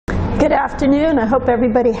Good afternoon. I hope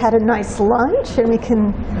everybody had a nice lunch, and we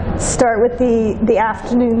can start with the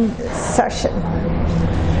afternoon session.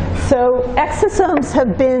 So exosomes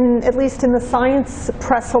have been, at least in the science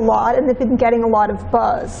press, a lot, and they've been getting a lot of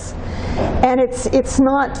buzz. And it's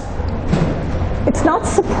not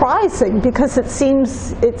surprising, because it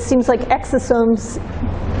seems like exosomes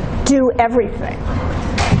do everything.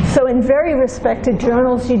 So in very respected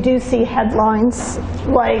journals, you do see headlines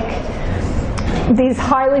like, "These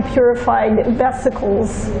highly purified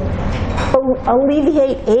vesicles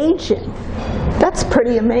alleviate aging." That's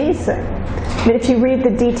pretty amazing. I mean, if you read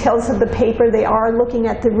the details of the paper, they are looking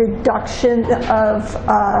at the reduction of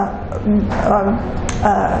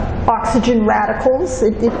oxygen radicals.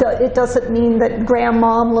 It doesn't mean that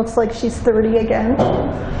grandmom looks like she's 30 again,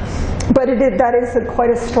 but that is quite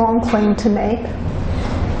a strong claim to make.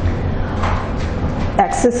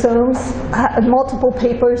 Exosomes, multiple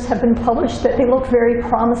papers have been published that they look very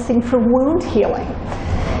promising for wound healing.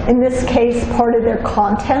 In this case, part of their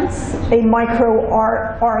contents, a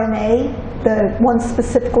microRNA, the one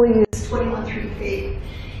specifically is 21,3-phase.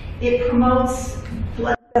 It promotes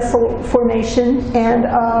blood vessel formation and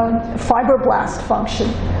fibroblast function.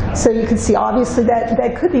 So you can see, obviously,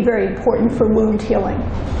 that could be very important for wound healing.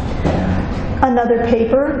 Another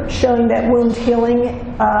paper showing that wound healing,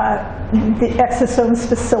 the exosomes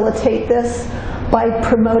facilitate this by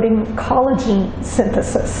promoting collagen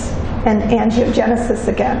synthesis and angiogenesis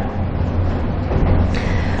again.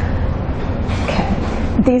 Okay.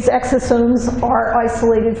 These exosomes are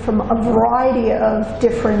isolated from a variety of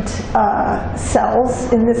different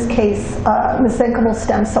cells, in this case, mesenchymal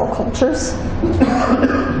stem cell cultures.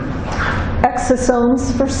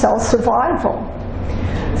 Exosomes for cell survival.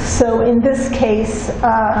 So in this case,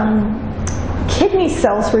 kidney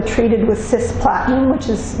cells were treated with cisplatin, which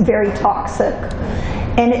is very toxic,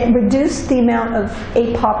 and it reduced the amount of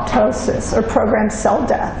apoptosis, or programmed cell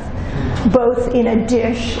death, both in a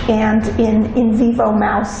dish and in vivo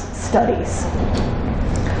mouse studies.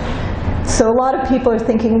 So a lot of people are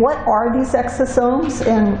thinking, what are these exosomes,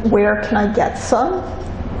 and where can I get some?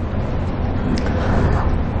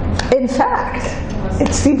 In fact,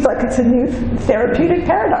 it seems like it's a new therapeutic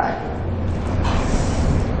paradigm.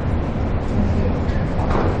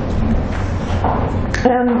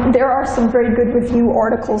 There are some very good review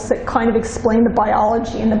articles that kind of explain the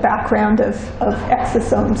biology and the background of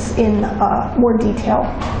exosomes in more detail.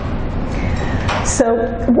 So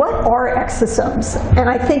what are exosomes? And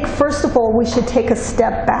I think, first of all, we should take a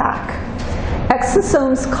step back.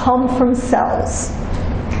 Exosomes come from cells.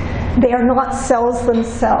 They are not cells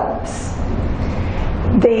themselves.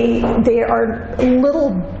 They are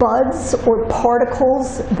little buds or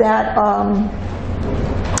particles that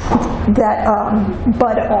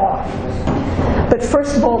bud off. But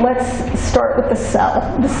first of all, let's start with the cell,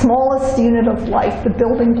 the smallest unit of life, the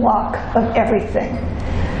building block of everything.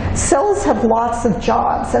 Cells have lots of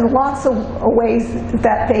jobs and lots of ways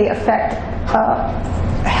that they affect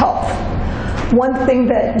health. One thing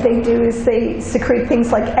that they do is they secrete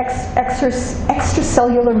things like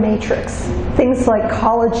extracellular matrix, things like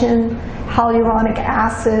collagen, hyaluronic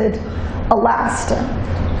acid, elastin.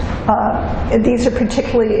 These are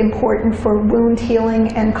particularly important for wound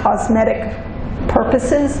healing and cosmetic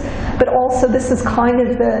purposes, but also this is kind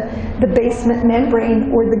of the basement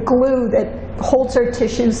membrane, or the glue that holds our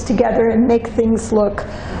tissues together and make things look,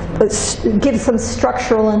 gives them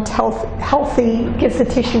structural and healthy, gives the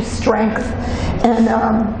tissue strength, and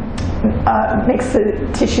makes the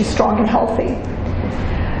tissue strong and healthy.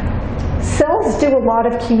 Cells do a lot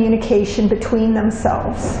of communication between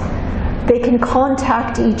themselves. They can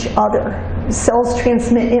contact each other. Cells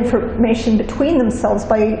transmit information between themselves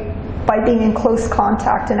by being in close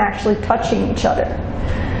contact and actually touching each other.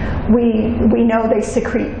 We know they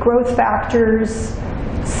secrete growth factors,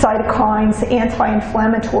 cytokines,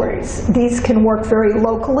 anti-inflammatories. These can work very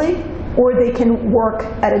locally, or they can work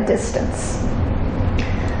at a distance.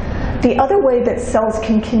 The other way that cells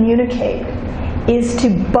can communicate is to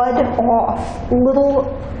bud off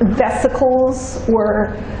little vesicles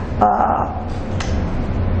or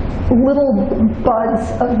little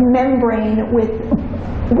buds of membrane with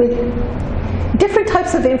different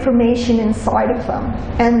types of information inside of them,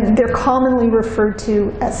 and they're commonly referred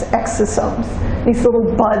to as exosomes, these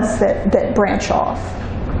little buds that branch off.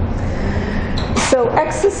 So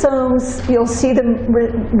exosomes, you'll see them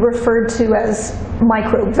referred to as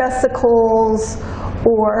microvesicles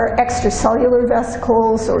or extracellular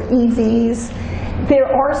vesicles or EVs. There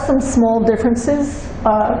are some small differences.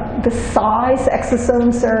 The size,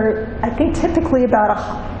 exosomes are, I think, typically about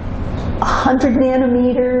 100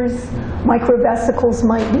 nanometers. Microvesicles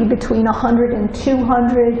might be between 100 and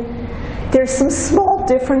 200. There's some small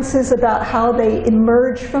differences about how they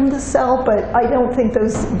emerge from the cell, but I don't think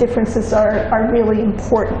those differences are really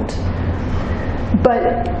important.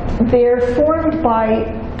 But they're formed by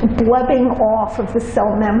blebbing off of the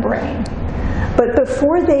cell membrane. But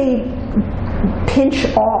before they pinch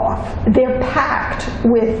off, they're packed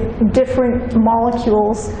with different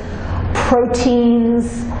molecules,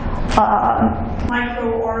 proteins,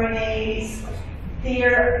 microRNAs.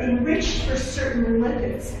 They're enriched for certain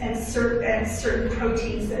lipids and certain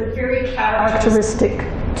proteins that are very characteristic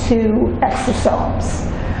to exosomes.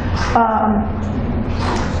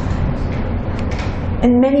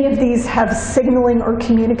 And many of these have signaling or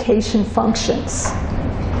communication functions.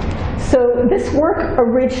 So this work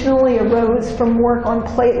originally arose from work on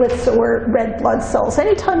platelets or red blood cells.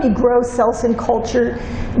 Anytime you grow cells in culture,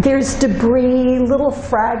 there's debris, little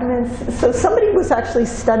fragments. So somebody was actually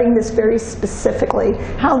studying this very specifically,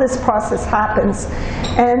 how this process happens.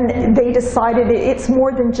 And they decided it's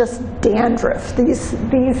more than just dandruff. These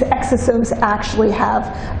exosomes actually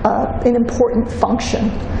have an important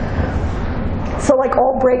function. So like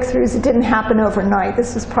all breakthroughs, it didn't happen overnight.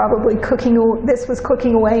 This was probably cooking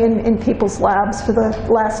away in people's labs for the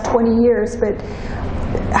last 20 years, but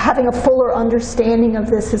having a fuller understanding of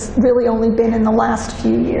this has really only been in the last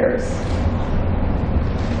few years.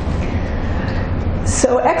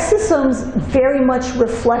 So exosomes very much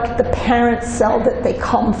reflect the parent cell that they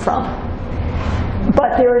come from.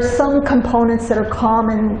 But there are some components that are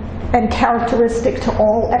common and characteristic to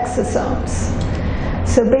all exosomes.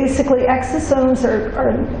 So basically, exosomes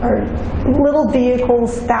are little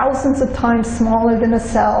vehicles thousands of times smaller than a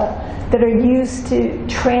cell that are used to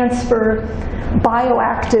transfer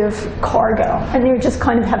bioactive cargo. And they just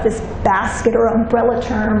kind of have this basket or umbrella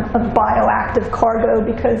term of bioactive cargo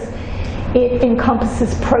because it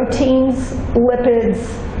encompasses proteins, lipids,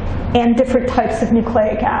 and different types of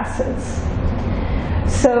nucleic acids.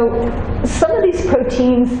 So some of these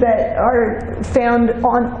proteins that are found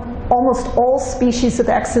on almost all species of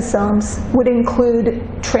exosomes would include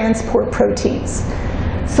transport proteins.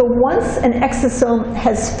 So once an exosome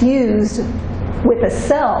has fused with a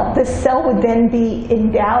cell, this cell would then be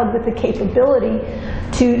endowed with the capability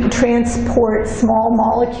to transport small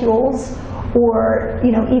molecules or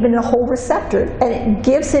even a whole receptor. And it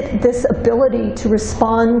gives it this ability to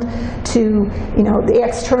respond to the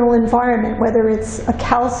external environment, whether it's a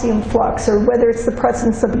calcium flux or whether it's the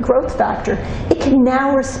presence of a growth factor. It can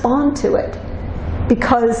now respond to it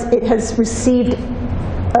because it has received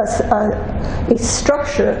a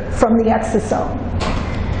structure from the exosome.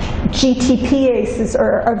 GTPases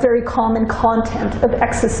are a very common content of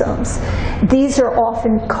exosomes. These are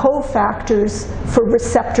often cofactors for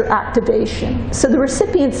receptor activation. So the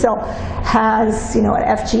recipient cell has, an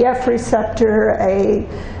FGF receptor, a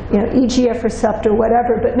EGF receptor,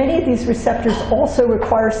 whatever, but many of these receptors also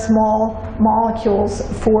require small molecules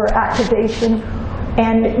for activation,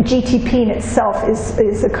 and GTP in itself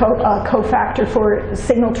is a cofactor for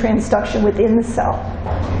signal transduction within the cell.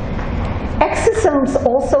 Exosomes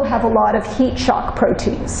also have a lot of heat shock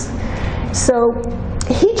proteins. So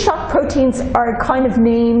heat shock proteins are kind of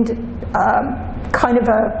named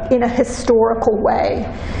in a historical way,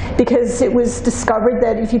 because it was discovered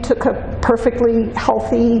that if you took a perfectly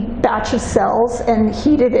healthy batch of cells and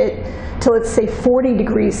heated it to, let's say, 40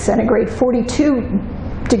 degrees centigrade, 42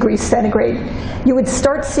 degrees centigrade, you would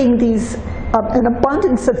start seeing an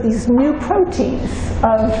abundance of these new proteins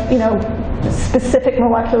of specific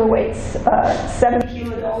molecular weights, 7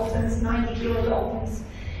 kilodaltons, 90 kilodaltons,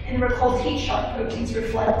 and were called heat shock proteins,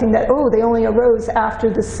 reflecting that they only arose after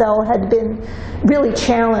the cell had been really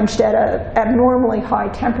challenged at an abnormally high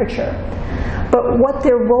temperature. But what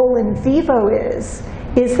their role in vivo is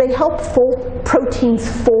they help proteins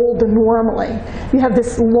fold normally. You have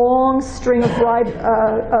this long string of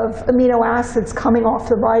amino acids coming off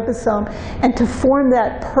the ribosome, and to form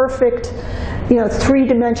that perfect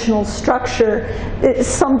three-dimensional structure, to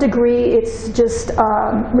some degree it's just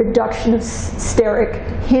reduction of steric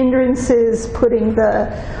hindrances, putting the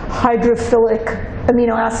hydrophilic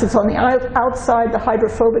amino acids on the outside, the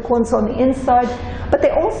hydrophobic ones on the inside, but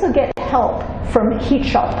they also get help from heat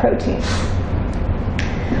shock proteins.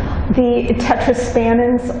 The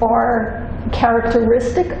tetraspanins are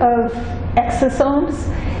characteristic of exosomes,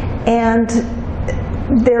 and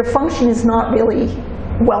their function is not really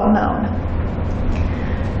well known.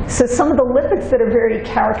 So some of the lipids that are very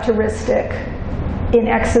characteristic in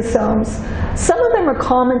exosomes, some of them are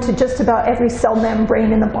common to just about every cell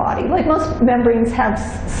membrane in the body. Like most membranes have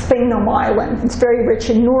sphingomyelin. It's very rich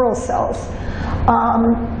in neural cells.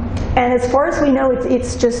 And as far as we know,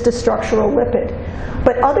 it's just a structural lipid.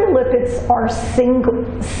 But other lipids are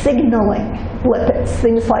signaling lipids,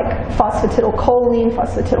 things like phosphatidylcholine,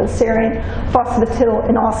 phosphatidylserine,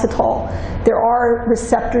 phosphatidylinositol. There are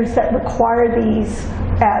receptors that require these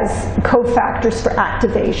as cofactors for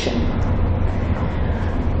activation.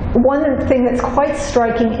 One thing that's quite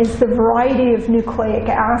striking is the variety of nucleic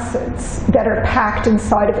acids that are packed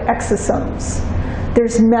inside of exosomes.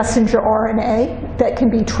 There's messenger RNA that can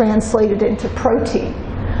be translated into protein.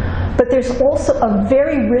 But there's also a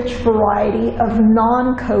very rich variety of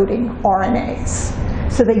non-coding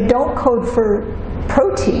RNAs. So they don't code for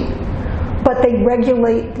protein, but they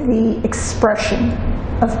regulate the expression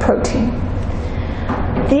of protein.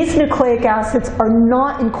 These nucleic acids are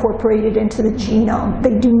not incorporated into the genome.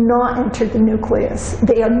 They do not enter the nucleus.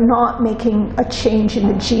 They are not making a change in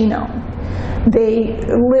the genome. They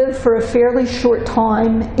live for a fairly short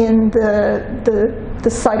time in the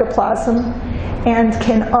cytoplasm and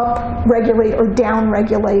can up-regulate or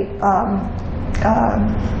down-regulate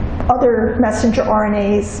other messenger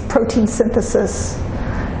RNAs, protein synthesis,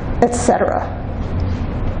 etc.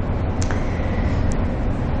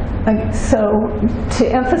 So to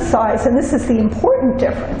emphasize, and this is the important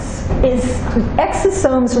difference, is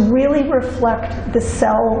exosomes really reflect the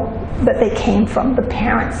cell that they came from, the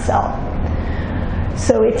parent cell.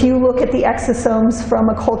 So if you look at the exosomes from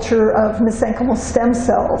a culture of mesenchymal stem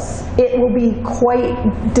cells, it will be quite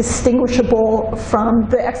distinguishable from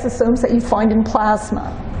the exosomes that you find in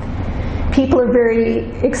plasma. People are very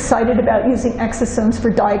excited about using exosomes for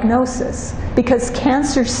diagnosis because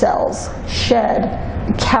cancer cells shed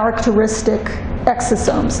characteristic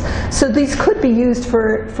exosomes. So these could be used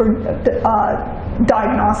for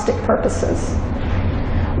diagnostic purposes.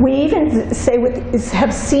 We even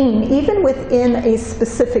have seen, even within a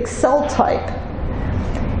specific cell type,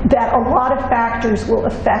 that a lot of factors will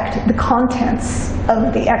affect the contents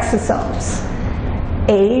of the exosomes.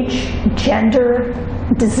 Age, gender,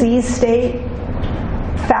 disease state,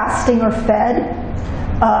 fasting or fed,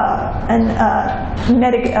 and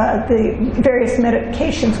the various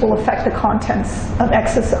medications will affect the contents of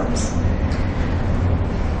exosomes.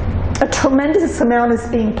 A tremendous amount is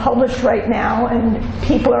being published right now, and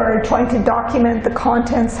people are trying to document the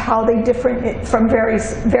contents, how they differ from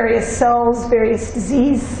various cells, various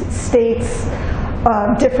disease states,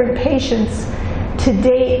 different patients. To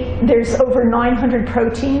date, there's over 900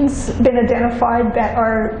 proteins been identified that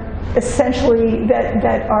are essentially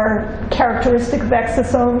that are characteristic of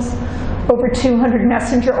exosomes, over 200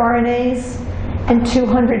 messenger RNAs, and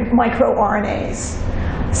 200 microRNAs.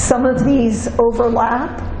 Some of these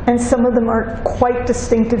overlap, and some of them are quite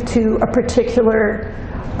distinctive to a particular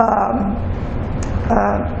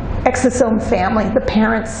exosome family, the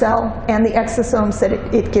parent cell, and the exosomes that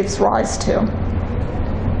it gives rise to.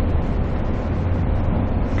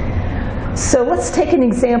 So let's take an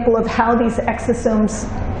example of how these exosomes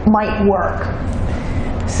might work.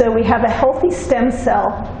 So we have a healthy stem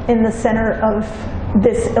cell in the center of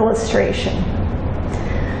this illustration.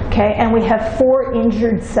 Okay, and we have 4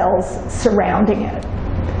 injured cells surrounding it.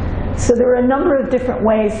 So there are a number of different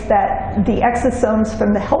ways that the exosomes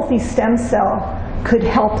from the healthy stem cell could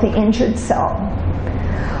help the injured cell.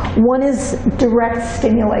 One is direct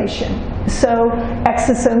stimulation. So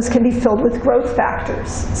exosomes can be filled with growth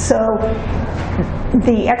factors. So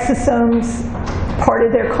the exosomes, part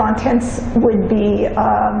of their contents would be,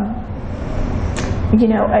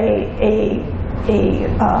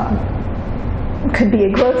 could be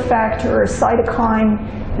a growth factor or a cytokine.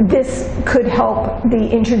 This could help the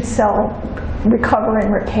injured cell recover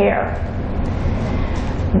and repair.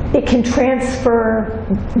 It can transfer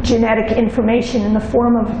genetic information in the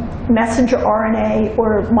form of messenger RNA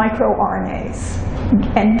or microRNAs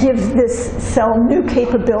and give this cell new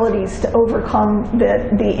capabilities to overcome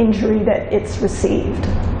the injury that it's received.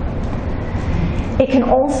 It can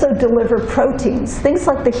also deliver proteins, things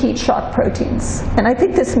like the heat shock proteins. And I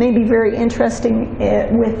think this may be very interesting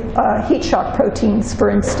with heat shock proteins, for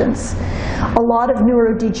instance. A lot of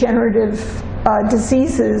neurodegenerative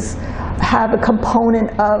diseases have a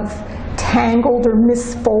component of tangled or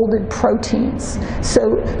misfolded proteins.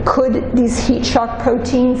 So could these heat shock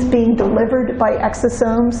proteins being delivered by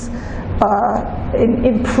exosomes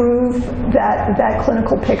improve that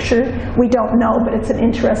clinical picture? We don't know, but it's an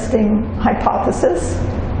interesting hypothesis.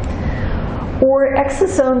 Or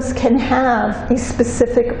exosomes can have a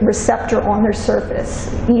specific receptor on their surface,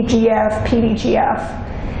 EGF, PDGF.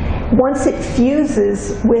 Once it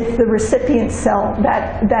fuses with the recipient cell,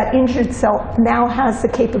 that injured cell now has the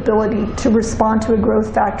capability to respond to a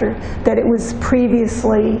growth factor that it was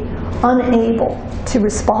previously unable to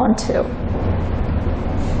respond to.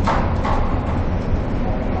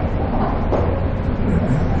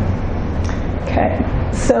 Okay,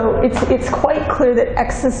 so it's quite clear that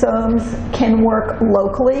exosomes can work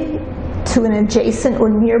locally to an adjacent or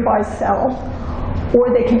nearby cell, or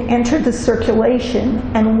they can enter the circulation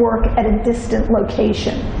and work at a distant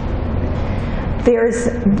location.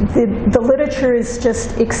 The literature is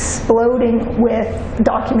just exploding with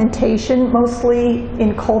documentation, mostly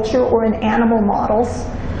in culture or in animal models.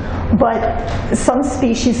 But some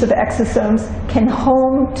species of exosomes can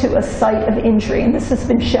home to a site of injury, and this has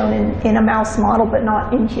been shown in a mouse model, but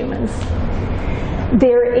not in humans.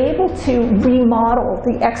 They're able to remodel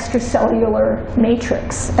the extracellular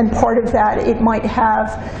matrix, and part of that, it might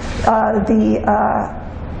have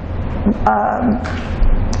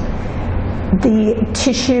the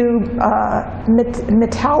tissue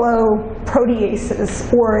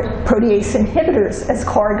metalloproteases or protease inhibitors as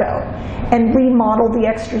cargo, and remodel the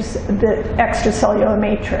extracellular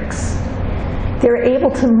matrix. They're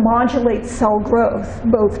able to modulate cell growth,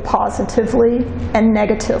 both positively and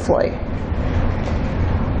negatively.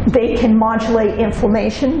 They can modulate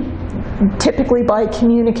inflammation, typically by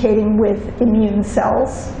communicating with immune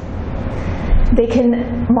cells. They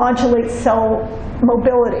can modulate cell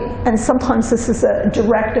mobility, and sometimes this is a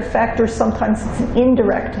direct effect or sometimes it's an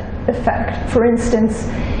indirect effect. For instance,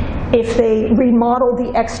 if they remodel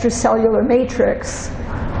the extracellular matrix,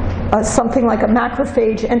 something like a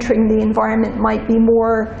macrophage entering the environment might be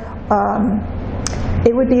more,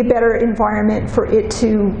 it would be a better environment for it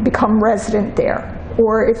to become resident there.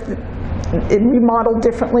 Or if it remodeled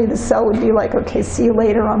differently, the cell would be like, okay, see you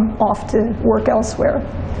later, I'm off to work elsewhere.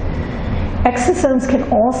 Exosomes can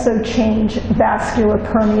also change vascular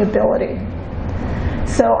permeability.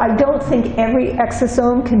 So I don't think every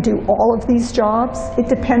exosome can do all of these jobs. It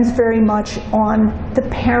depends very much on the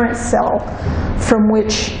parent cell from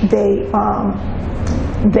which they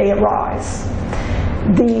arise.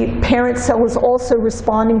 The parent cell is also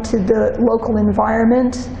responding to the local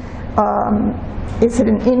environment. Is it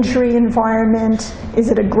an injury environment? Is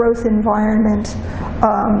it a growth environment?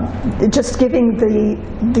 Just giving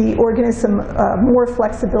the organism more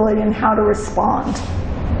flexibility in how to respond.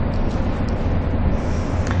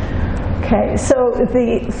 Okay, so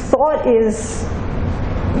the thought is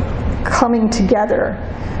coming together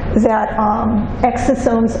that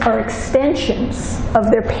exosomes are extensions of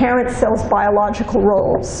their parent cell's biological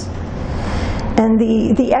roles. And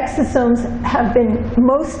the exosomes have been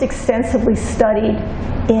most extensively studied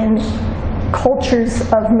in cultures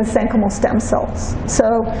of mesenchymal stem cells.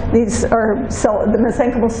 So these are the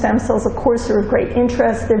mesenchymal stem cells, of course, are of great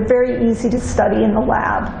interest. They're very easy to study in the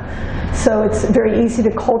lab. So it's very easy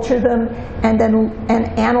to culture them and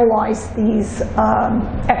analyze these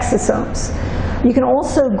exosomes. You can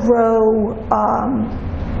also grow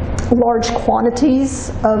large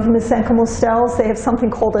quantities of mesenchymal cells. They have something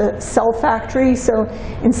called a cell factory. So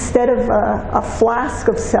instead of a flask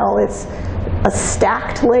of cell, it's a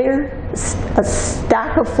stacked layer, a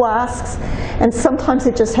stack of flasks, and sometimes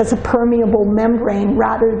it just has a permeable membrane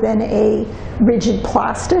rather than a rigid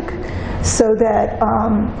plastic, so that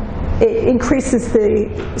it increases the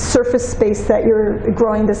surface space that you're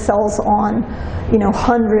growing the cells on,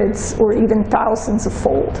 hundreds or even thousands of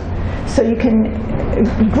fold. So you can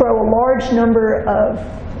grow a large number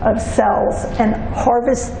of cells and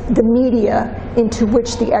harvest the media into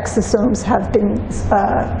which the exosomes have been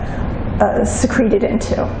secreted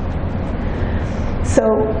into. So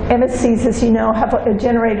MSCs, as you know, have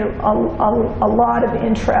generated a lot of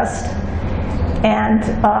interest, and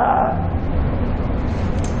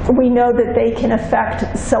we know that they can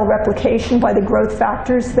affect cell replication by the growth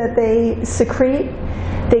factors that they secrete.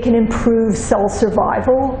 They can improve cell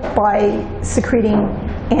survival by secreting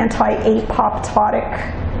anti-apoptotic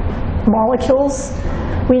molecules.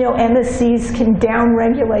 We know MSCs can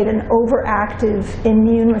downregulate an overactive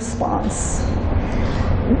immune response.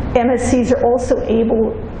 MSCs are also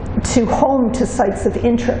able to home to sites of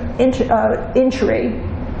injury,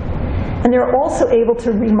 and they're also able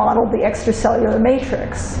to remodel the extracellular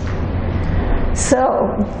matrix.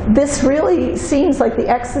 So this really seems like the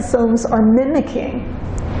exosomes are mimicking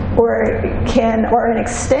or an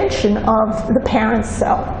extension of the parent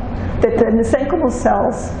cell, that the mesenchymal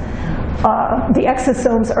cells, the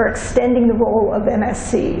exosomes are extending the role of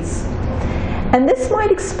MSCs. And this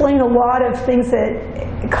might explain a lot of things that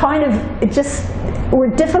kind of just were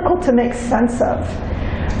difficult to make sense of.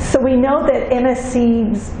 So we know that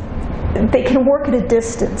MSCs, they can work at a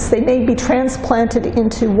distance. They may be transplanted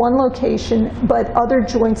into one location, but other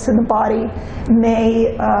joints in the body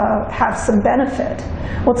may have some benefit.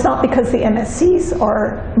 Well, it's not because the MSCs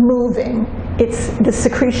are moving. It's the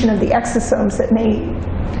secretion of the exosomes that may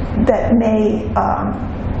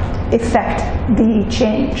affect the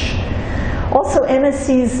change. Also,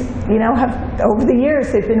 MSCs, have, over the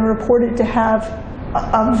years, they've been reported to have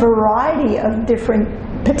a variety of different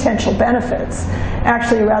potential benefits,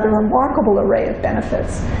 actually a rather remarkable array of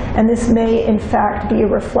benefits. And this may, in fact, be a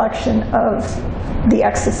reflection of the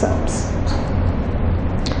exosomes.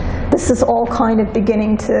 This is all kind of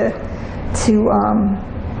beginning to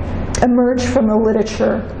emerge from the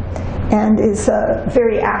literature and is a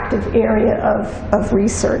very active area of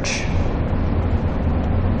research.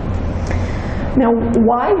 Now,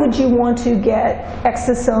 why would you want to get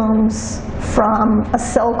exosomes from a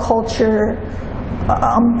cell culture,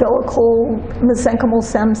 umbilical mesenchymal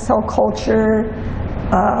stem cell culture,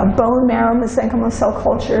 bone marrow mesenchymal cell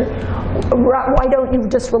culture? Why don't you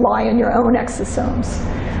just rely on your own exosomes?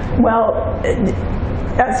 Well,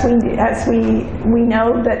 as we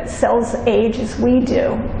know that cells age as we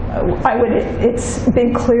do, it's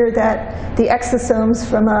been clear that the exosomes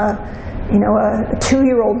from a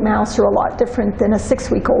 2-year-old mouse are a lot different than a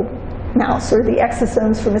 6-week-old mouse, or the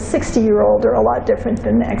exosomes from a 60-year-old are a lot different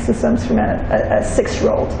than the exosomes from a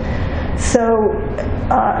 6-year-old. So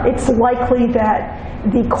it's likely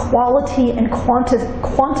that the quality and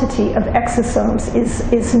quantity of exosomes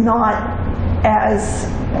is not as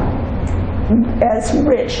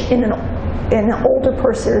rich in an older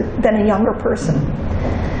person than a younger person.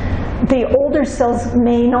 The older cells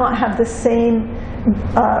may not have the same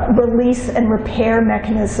release and repair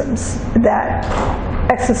mechanisms that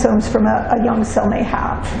exosomes from a young cell may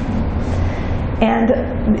have. And,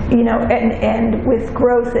 and with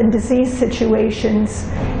growth and disease situations,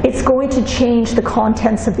 it's going to change the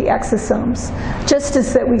contents of the exosomes. Just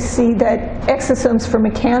as that we see that exosomes from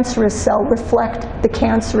a cancerous cell reflect the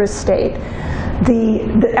cancerous state,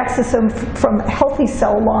 the exosome from healthy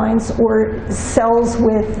cell lines or cells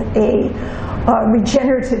with a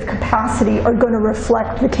regenerative capacity are going to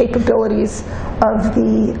reflect the capabilities of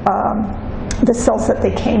the cells that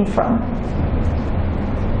they came from.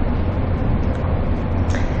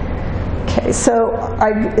 Okay, so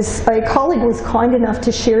a colleague was kind enough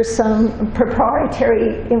to share some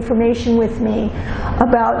proprietary information with me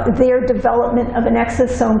about their development of an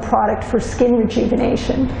exosome product for skin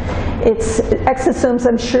rejuvenation. Exosomes,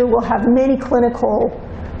 I'm sure, will have many clinical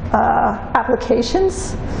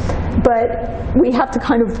applications, but we have to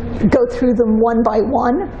kind of go through them one by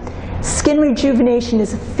one. Skin rejuvenation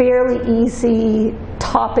is a fairly easy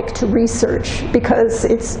topic to research because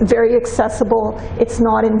it's very accessible, it's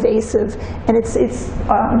not invasive, and it's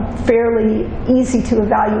fairly easy to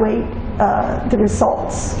evaluate the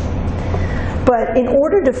results. But in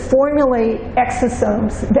order to formulate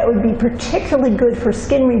exosomes that would be particularly good for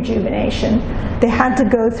skin rejuvenation, they had to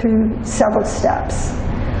go through several steps.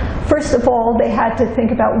 First of all, they had to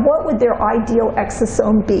think about what would their ideal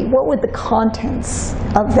exosome be? What would the contents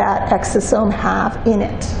of that exosome have in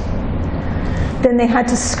it? Then they had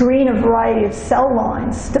to screen a variety of cell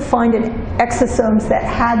lines to find exosomes that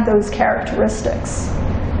had those characteristics.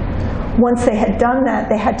 Once they had done that,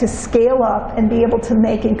 they had to scale up and be able to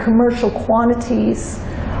make in commercial quantities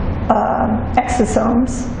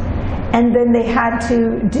exosomes. And then they had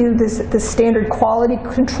to do the standard quality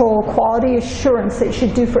control, quality assurance they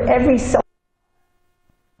should do for every cellular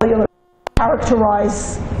to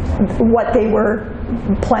characterize what they were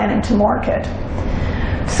planning to market.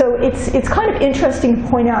 So it's kind of interesting to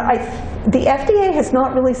point out, the FDA has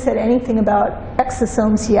not really said anything about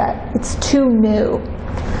exosomes yet. It's too new.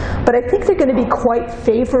 But I think they're going to be quite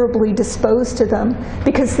favorably disposed to them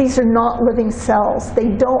because these are not living cells. They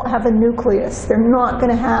don't have a nucleus. They're not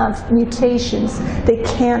going to have mutations. They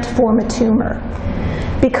can't form a tumor.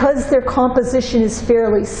 Because their composition is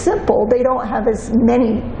fairly simple, they don't have as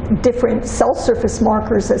many different cell surface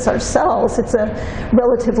markers as our cells. It's a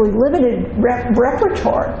relatively limited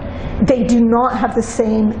repertoire. They do not have the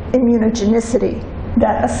same immunogenicity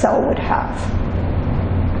that a cell would have.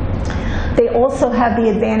 They also have the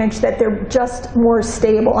advantage that they're just more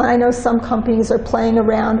stable. And I know some companies are playing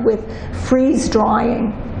around with freeze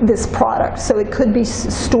drying this product, so it could be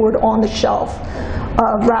stored on the shelf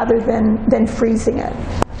rather than freezing it.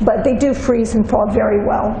 But they do freeze and thaw very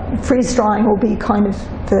well. Freeze drying will be kind of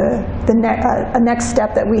a next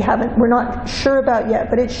step that we're not sure about yet,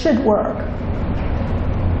 but it should work.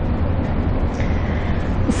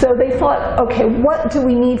 So they thought, okay, what do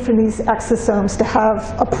we need from these exosomes to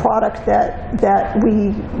have a product that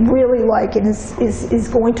we really like and is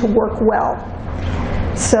going to work well?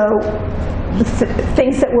 So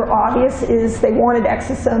things that were obvious is they wanted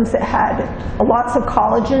exosomes that had lots of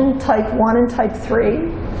collagen, type 1 and type 3,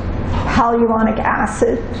 hyaluronic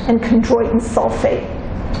acid, and chondroitin sulfate.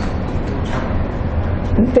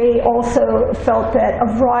 they also felt that a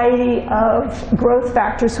variety of growth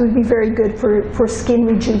factors would be very good for skin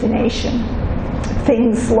rejuvenation.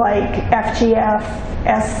 Things like FGF,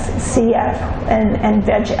 SCF, and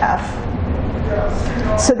VEGF.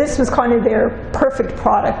 So this was kind of their perfect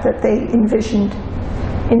product that they envisioned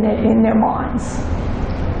in their minds.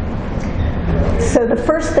 So the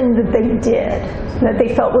first thing that they did, that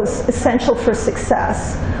they felt was essential for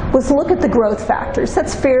success, was look at the growth factors.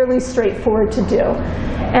 That's fairly straightforward to do.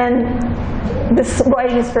 And this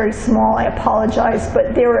writing is very small, I apologize,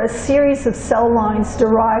 but there are a series of cell lines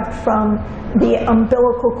derived from the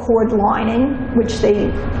umbilical cord lining, which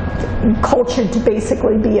they cultured to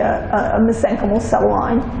basically be a mesenchymal cell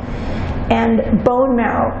line, and bone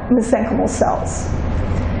marrow mesenchymal cells.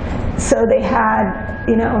 So they had,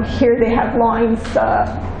 here they have lines,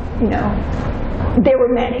 there were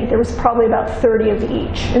many. There was probably about 30 of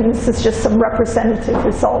each, and this is just some representative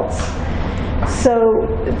results. So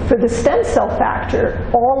for the stem cell factor,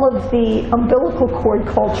 all of the umbilical cord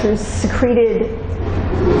cultures secreted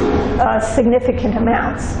significant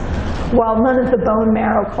amounts, while none of the bone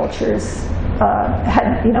marrow cultures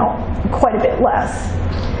had, quite a bit less.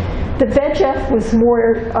 The VEGF was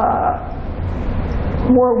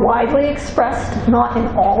more widely expressed, not in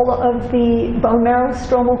all of the bone marrow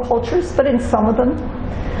stromal cultures, but in some of them.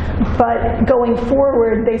 But going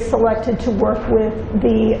forward, they selected to work with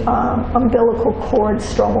the umbilical cord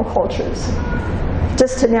stromal cultures,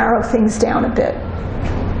 just to narrow things down a bit.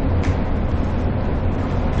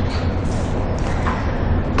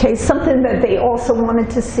 Okay, something that they also wanted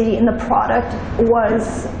to see in the product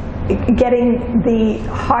was getting the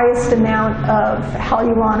highest amount of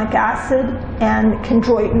hyaluronic acid and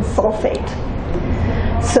chondroitin sulfate.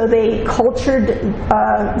 So they cultured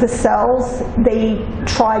the cells. They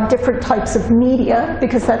tried different types of media,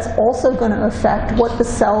 because that's also going to affect what the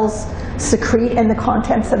cells secrete and the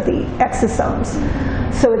contents of the exosomes.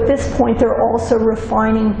 So at this point, they're also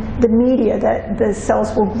refining the media that the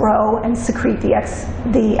cells will grow and secrete the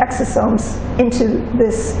exosomes into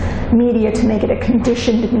this media to make it a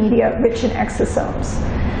conditioned media rich in exosomes.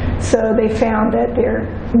 So they found that their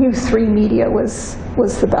U3 media was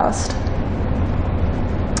the best.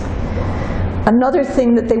 Another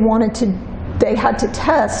thing that they had to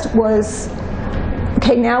test was,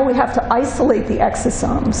 okay, now we have to isolate the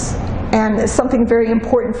exosomes. And something very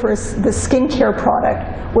important for the skincare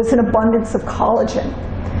product was an abundance of collagen.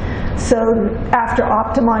 So after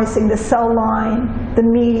optimizing the cell line, the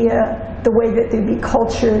media, the way that they'd be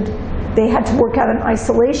cultured, they had to work out an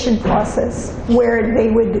isolation process where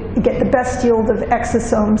they would get the best yield of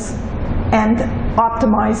exosomes, and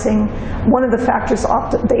optimizing, one of the factors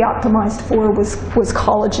they optimized for was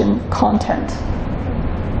collagen content.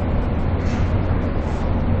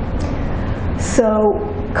 So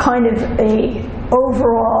kind of a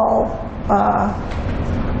overall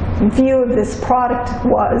view of this product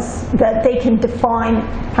was that they can define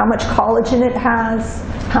how much collagen it has,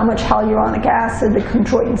 how much hyaluronic acid, the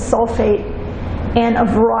chondroitin sulfate, and a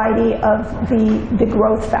variety of the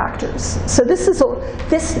growth factors. So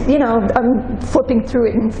I'm flipping through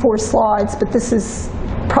it in 4 slides, but this is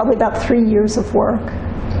probably about 3 years of work.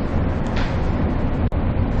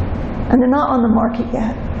 And they're not on the market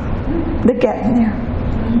yet. They're getting there.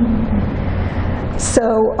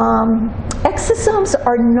 So exosomes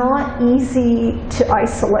are not easy to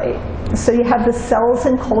isolate. So you have the cells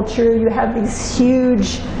in culture, you have these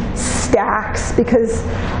huge stacks, because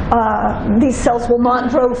these cells will not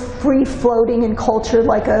grow free-floating in culture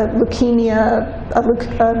like a leukemia, a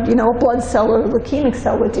blood cell or a leukemic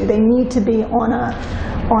cell would do. They need to be on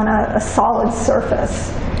a solid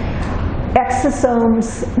surface.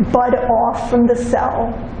 Exosomes bud off from the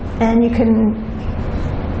cell, and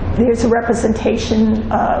here's a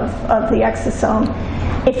representation of the exosome.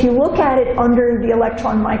 If you look at it under the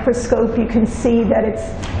electron microscope, you can see that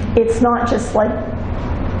it's not just like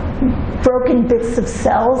broken bits of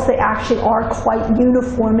cells. They actually are quite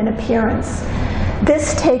uniform in appearance.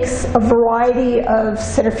 This takes a variety of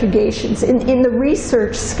centrifugations. In the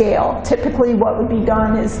research scale, typically what would be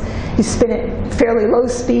done is you spin it fairly low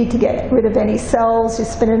speed to get rid of any cells. You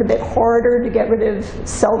spin it a bit harder to get rid of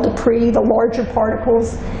cell debris, the larger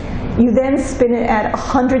particles. You then spin it at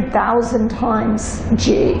 100,000 times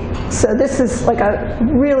G. So this is like a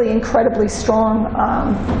really incredibly strong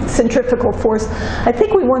centrifugal force. I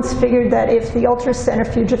think we once figured that if the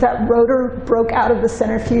ultracentrifuge, if that rotor broke out of the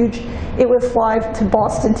centrifuge, it would fly to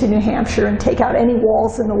Boston to New Hampshire and take out any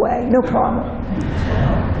walls in the way, no problem.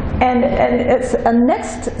 And it's a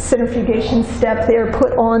next centrifugation step, they're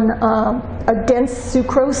put on a dense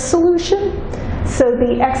sucrose solution. So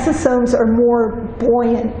the exosomes are more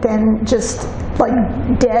buoyant than just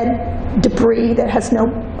like dead debris that has no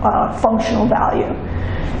functional value.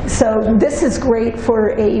 So this is great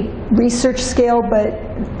for a research scale, but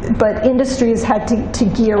industry has had to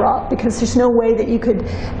gear up because there's no way that you could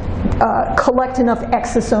collect enough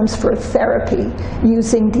exosomes for a therapy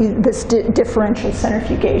using this differential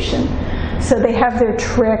centrifugation. So they have their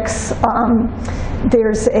tricks.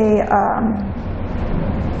 There's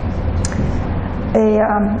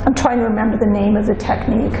I'm trying to remember the name of the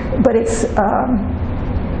technique, but it's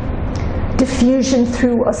diffusion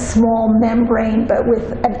through a small membrane, but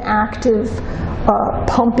with an active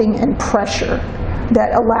pumping and pressure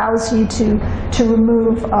that allows you to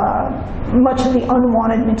remove much of the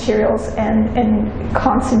unwanted materials and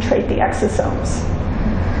concentrate the exosomes.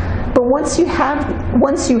 But once you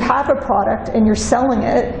have a product and you're selling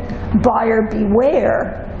it, buyer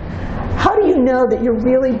beware. How do you know that you're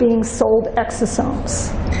really being sold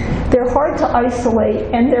exosomes? They're hard to isolate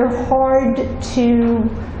and they're hard to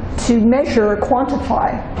measure or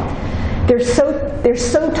quantify. They're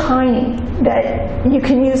so tiny that you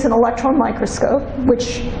can use an electron microscope,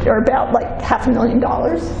 which are about like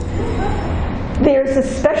 $500,000. There's a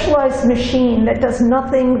specialized machine that does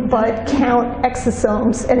nothing but count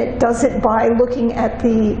exosomes, and it does it by looking at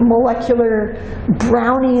the molecular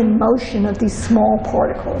Brownian motion of these small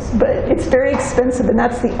particles. But it's very expensive, and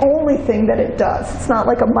that's the only thing that it does. It's not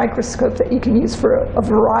like a microscope that you can use for a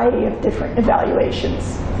variety of different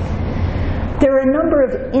evaluations. There are a number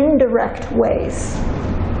of indirect ways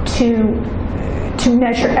to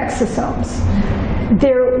measure exosomes.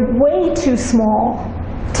 They're way too small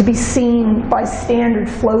to be seen by standard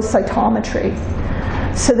flow cytometry.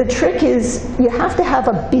 So the trick is you have to have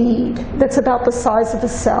a bead that's about the size of a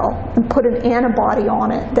cell and put an antibody on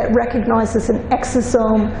it that recognizes an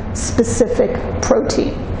exosome-specific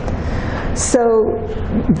protein. So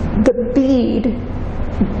the bead,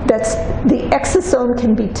 the exosome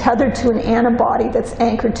can be tethered to an antibody that's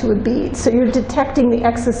anchored to a bead. So you're detecting the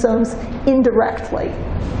exosomes indirectly.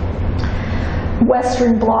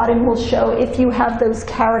 Western blotting will show if you have those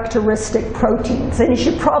characteristic proteins. And you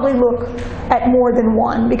should probably look at more than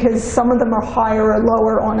one because some of them are higher or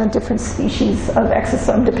lower on a different species of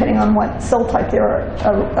exosome depending on what cell type they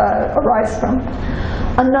arise from.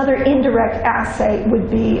 Another indirect assay would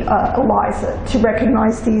be ELISA to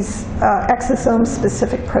recognize these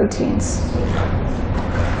exosome-specific proteins.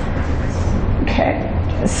 Okay.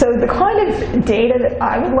 So the kind of data that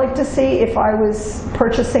I would like to see if I was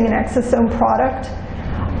purchasing an exosome product,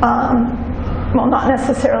 well, not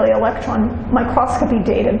necessarily electron microscopy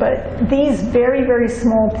data, but these very, very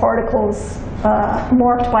small particles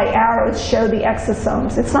marked by arrows show the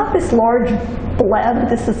exosomes. It's not this large bleb.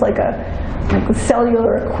 This is like a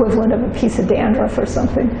cellular equivalent of a piece of dandruff or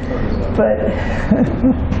something. But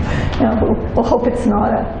you know, we'll hope it's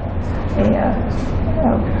not a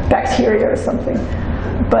bacteria or something.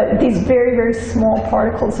 But these very, very small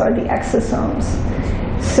particles are the exosomes.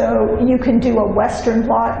 So you can do a Western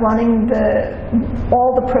blot running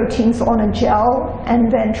all the proteins on a gel and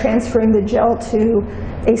then transferring the gel to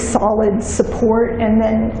a solid support and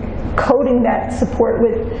then coating that support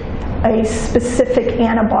with a specific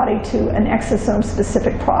antibody to an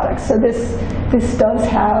exosome-specific product. So this does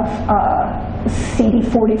have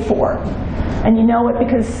CD44. And you know it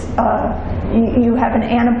because you have an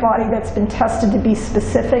antibody that's been tested to be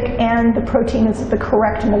specific and the protein is at the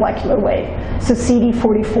correct molecular weight. So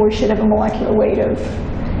CD44 should have a molecular weight of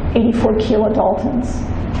 84 kilodaltons.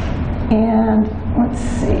 And let's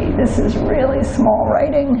see, this is really small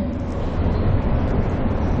writing.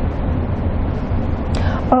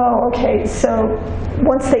 Oh, okay, so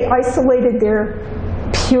once they isolated their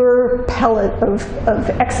pure pellet of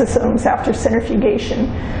exosomes after centrifugation,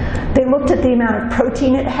 they looked at the amount of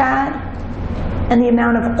protein it had and the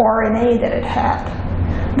amount of RNA that it had.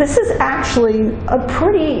 This is actually a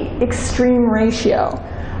pretty extreme ratio.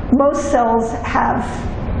 Most cells have,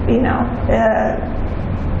 a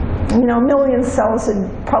million cells would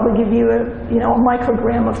probably give you a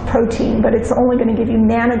microgram of protein, but it's only going to give you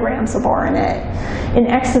nanograms of RNA. In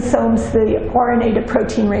exosomes, the RNA to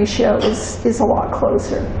protein ratio is a lot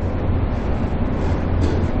closer.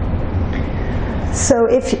 So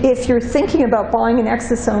if you're thinking about buying an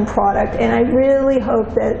exosome product, and I really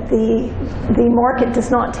hope that the market does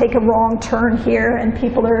not take a wrong turn here and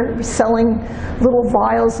people are selling little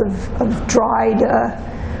vials of dried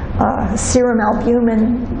serum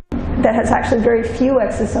albumin that has actually very few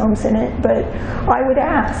exosomes in it, but I would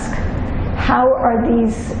ask, how are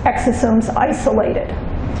these exosomes isolated?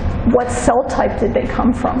 What cell type did they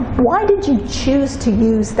come from? Why did you choose to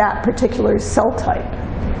use that particular cell type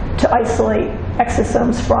to isolate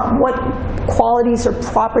exosomes from? What qualities or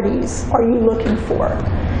properties are you looking for?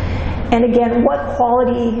 And again, what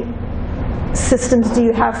quality systems do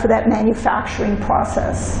you have for that manufacturing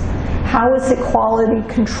process? How is it quality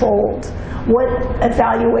controlled? What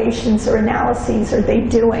evaluations or analyses are they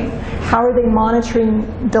doing? How are they monitoring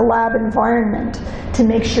the lab environment to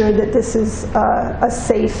make sure that this is a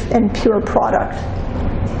safe and pure product?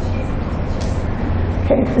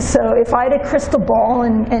 Okay, so if I had a crystal ball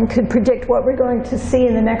and could predict what we're going to see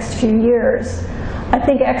in the next few years, I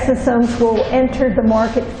think exosomes will enter the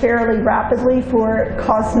market fairly rapidly for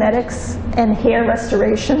cosmetics and hair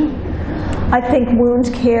restoration. I think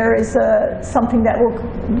wound care is something that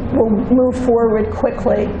will move forward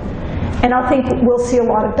quickly. And I think we'll see a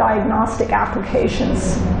lot of diagnostic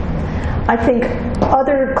applications. I think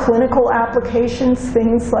other clinical applications,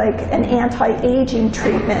 things like an anti-aging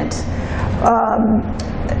treatment,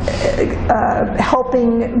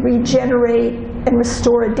 helping regenerate and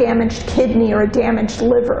restore a damaged kidney or a damaged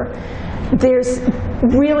liver. There's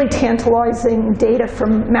really tantalizing data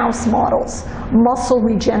from mouse models, muscle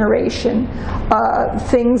regeneration,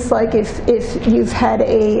 things like if you've had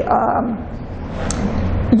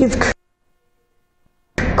you've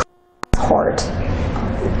heart.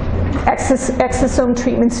 Exosome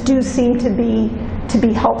treatments do seem to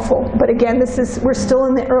be helpful, but again, we're still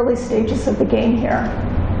in the early stages of the game here.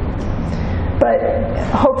 But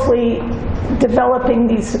hopefully, developing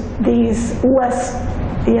these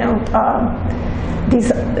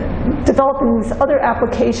other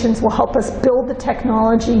applications will help us build the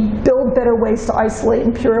technology, build better ways to isolate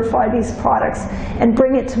and purify these products, and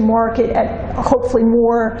bring it to market at hopefully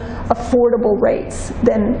more affordable rates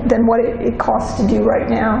than what it costs to do right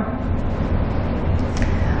now.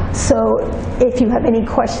 So if you have any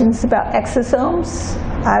questions about exosomes,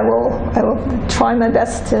 I will try my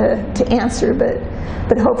best to answer, but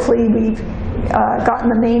hopefully we've gotten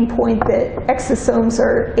the main point that exosomes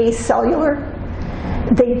are acellular.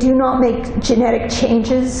 They do not make genetic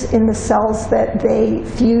changes in the cells that they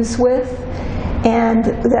fuse with, and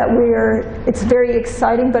that it's very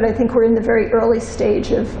exciting, but I think we're in the very early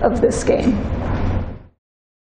stage of this game.